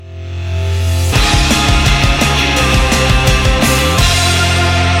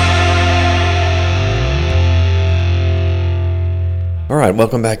Alright,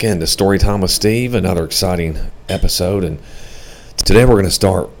 welcome back into Storytime with Steve, another exciting episode, and today we're going to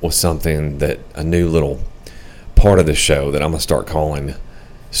start with something that, a new little part of the show that I'm going to start calling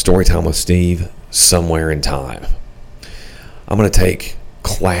Storytime with Steve Somewhere in Time. I'm going to take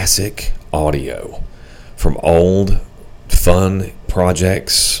classic audio from old, fun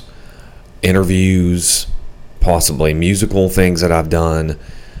projects, interviews, possibly musical things that I've done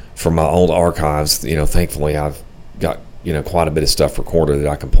from my old archives. Thankfully I've got quite a bit of stuff recorded that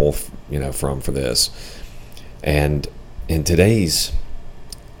I can pull, from for this. And in today's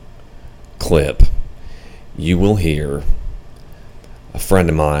clip, you will hear a friend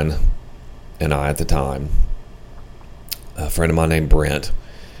of mine and I at the time, a friend of mine named Brent,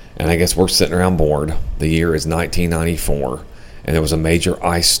 and I guess we're sitting around bored. The year is 1994, and there was a major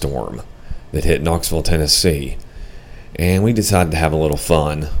ice storm that hit Knoxville, Tennessee, and we decided to have a little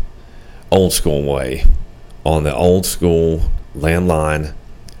fun, old school way, on the old school landline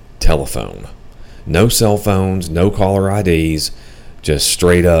telephone. No cell phones, no caller IDs, just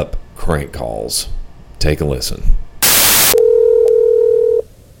straight up crank calls. Take a listen.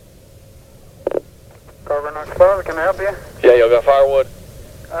 Carver Knoxville, can I help you? Yeah, y'all got firewood?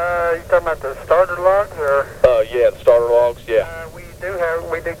 You talking about the starter logs, or? Yeah, the starter logs, yeah. We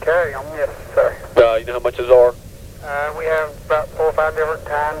do carry them, yes, sir. You know how much those are? We have about 4 or 5 different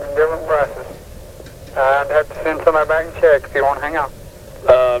kinds and different prices. I'd have to send somebody back and check if you want to hang on.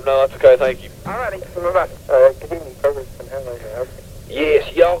 No, that's okay, thank you. Alrighty, bye-bye. Good evening, Carver. Can I help you?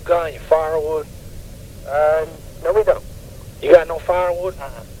 Yes, y'all got any firewood? No, we don't. You got no firewood?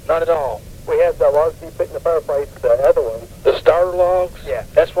 Not at all. We have the logs you put in the fireplace, the other ones. The starter logs? Yeah.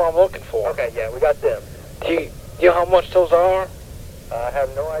 That's what I'm looking for. Okay, yeah, we got them. Do you know how much those are? I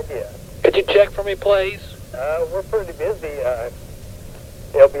have no idea. Could you check for me, please? We're pretty busy.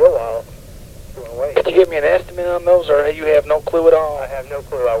 It'll be a while. You want to wait? Could you give me an estimate on those, or you have no clue at all? I have no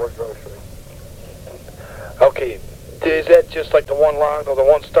clue. I work grocery. Okay. Is that just like the one log or the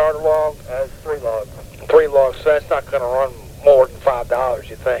one starter log? It's 3 logs. 3 logs, so that's not going to run more than $5,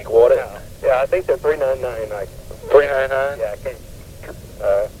 you think, would it? No. Yeah, I think they're $3.99. Like, $3.99? yeah, I can't.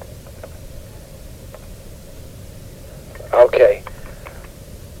 Okay.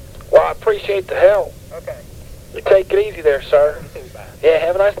 Well, I appreciate the help. Okay. You take it easy there, sir. Yeah,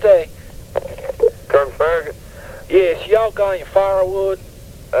 have a nice day. Colonel Farragut? Yes, y'all got any firewood?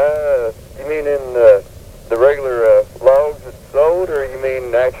 You mean in the regular logs that's sold, or you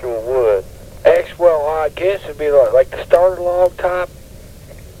mean actual wood? Well, I guess it'd be like the starter log type.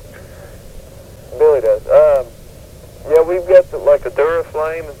 Billy does. Yeah, we've got like a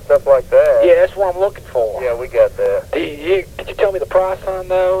Duraflame and stuff like that. Yeah, that's what I'm looking for. Yeah, we got that. Could you tell me the price on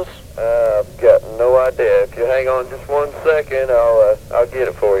those? I've got no idea. If you hang on just 1 second, I'll get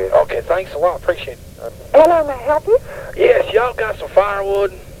it for you. Okay, thanks a lot. Appreciate it. Hello, may I help you? Yes, y'all got some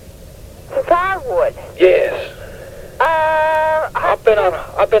firewood? Some firewood. Yes. I've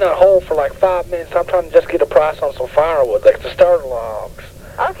been on hold for like 5 minutes. I'm trying to just get a price on some firewood, like the starter logs.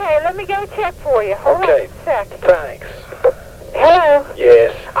 Okay, let me go check for you. Hold on a second. Thanks. Hello?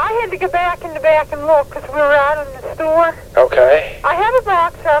 Yes. I had to go back in the back and look because we were out in the store. Okay. I have a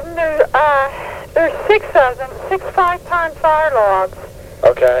box of them. There's 6 of them, 6 5-pound fire logs.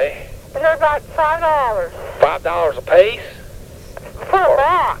 Okay. And they're about $5. $5 a piece? For a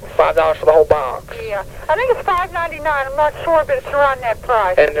box. $5 for the whole box. Yeah. I think it's $5.99. I'm not sure, but it's around that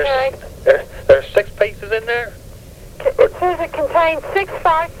price. And there's 6 pieces in there? It says it contains 6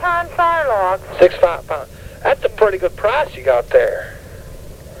 5-pound fire logs. 6 5-pound. That's a pretty good price you got there.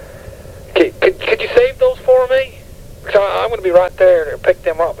 Could you save those for me? Because I'm going to be right there to pick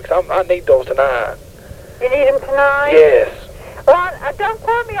them up because I need those tonight. You need them tonight? Yes. Well, don't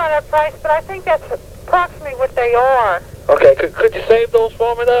quote me on that price, but I think that's approximately what they are. Okay, could you save those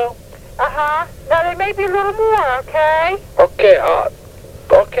for me, though? Uh-huh. Now, they may be a little more, okay? Okay,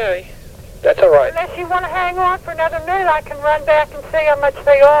 okay. That's all right. Unless you want to hang on for another minute, I can run back and see how much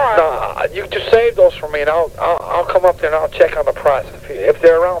they are. No, you just save those for me, and I'll come up there and I'll check on the price. If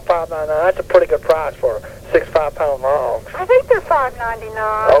they're around $5.99, that's a pretty good price for 6 5-pound logs. I think they're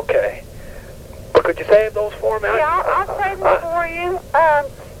 $5.99. Okay. But could you save those for me? Yeah, I'll save them for you.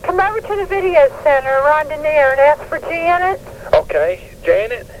 Come over to the video center around in there and ask for Janet. Okay.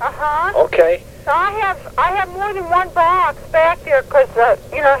 Janet? Uh-huh. Okay. Now, I have more than 1 box back there because,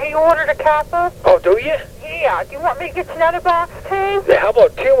 he ordered a couple. Oh, do you? Yeah. Do you want me to get you another box, too? Yeah, how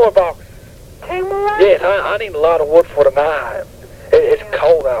about 2 more boxes? 2 more? Yes, I need a lot of wood for tonight. It's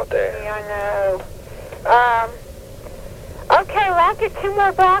cold out there. Yeah, I know. Okay, well, I'll get 2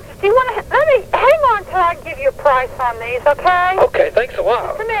 more boxes. Do you want to... Let me... Hang on till I give you a price on these, okay? Okay, thanks a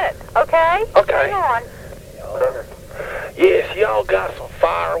lot. Just a minute, okay? Okay. Hang on. Yes, y'all got some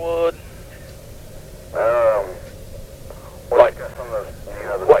firewood. Like some of those,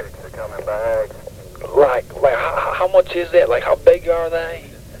 the sticks that come in bags. Like how much is that? Like, how big are they?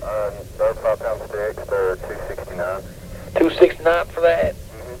 They're 5-pound sticks. They're $2.69. $2.69 for that?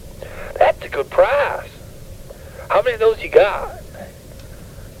 Mm-hmm. That's a good price. How many of those you got?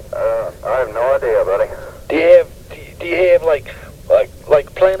 I have no idea, buddy. Do you have like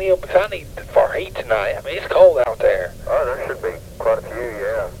plenty of? Because I need for heat tonight. I mean, it's cold out there. Oh, there should be quite a few,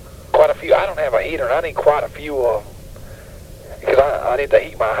 yeah. Quite a few. I don't have a heater, and I need quite a few of them because I need to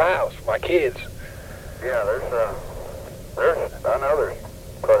heat my house for my kids. Yeah, I know there's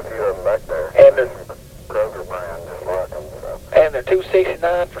quite a few of them back there. And they're Kroger brand, just like them. So. And they're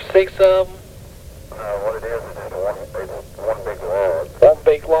 $2.69 for 6 of them. What it is just one big log. One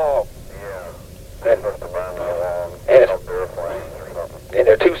big log. Yeah. They're supposed to burn that log. And Called flames or something. And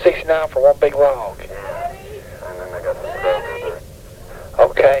they're $2.69 for one big log. Yeah. And then they got some Kroger there.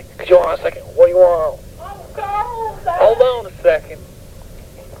 Okay. Could you hold on a second? What do you want? Hold on a second.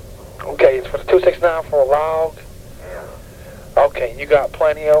 Okay, it's for the $2.69 for a log. Yeah. Okay, you got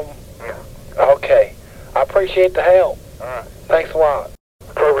plenty of them. Yeah. Okay, I appreciate the help. All right. Thanks a lot.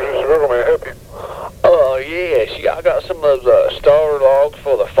 Kroger, this is River. May I help you? Yes, I got some of those starter logs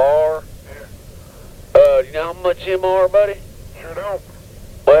for the fire. Yeah. Do you know how much them are, buddy? Sure don't.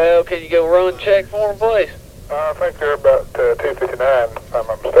 Well, can you go run check for them, please? I think they're about $2.59, if I'm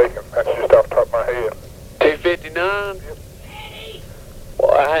not mistaken. That's just off the top of my head. $2.59?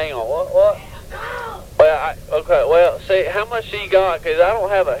 Well, hang on. What? Well, okay. Well, see, how much do you got? Because I don't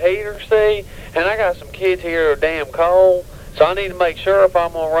have a heater, see, and I got some kids here who are damn cold, so I need to make sure if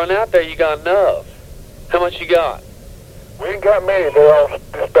I'm gonna run out there, you got enough. How much you got? We ain't got many. They're all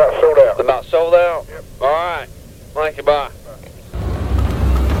just about sold out. About sold out? Yep. All right. Thank you. Bye.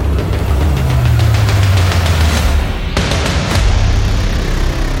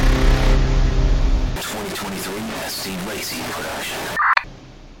 2023 SC Racing Production.